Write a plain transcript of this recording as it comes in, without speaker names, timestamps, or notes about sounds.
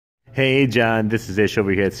Hey John, this is Ish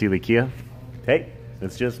over here at Sealy Kia. Hey,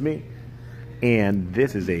 it's just me. And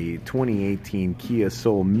this is a 2018 Kia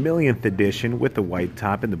Soul millionth edition with the white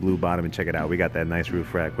top and the blue bottom. And check it out, we got that nice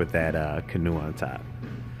roof rack with that canoe on top.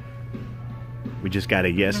 We just got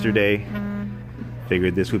it yesterday.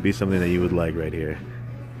 Figured this would be something that you would like right here.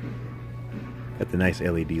 Got the nice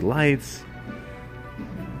LED lights.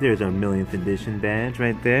 There's our millionth edition badge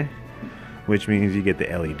right there, which means you get the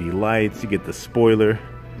LED lights, you get the spoiler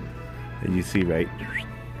that you see right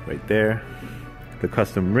there, the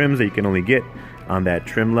custom rims that you can only get on that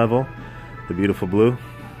trim level, the beautiful blue.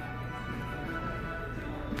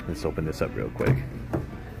 Let's open this up real quick.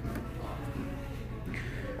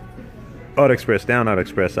 Auto express down, auto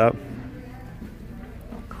express up.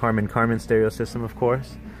 Harman stereo system, of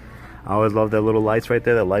course. I always love that little lights right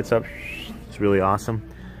there that lights up. It's really awesome.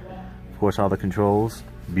 Of course, all the controls,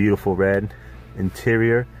 beautiful red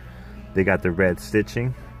interior. They got the red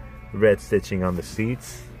stitching on the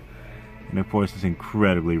seats, and of course it's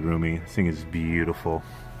incredibly roomy. This thing is beautiful.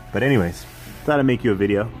 But anyways, thought I'd make you a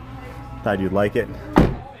video, thought you'd like it.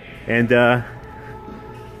 And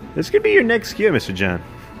this could be your next Kia, Mr. John.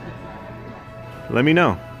 Let me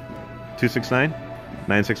know.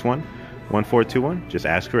 269-961-1421. Just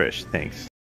ask for Ish. Thanks.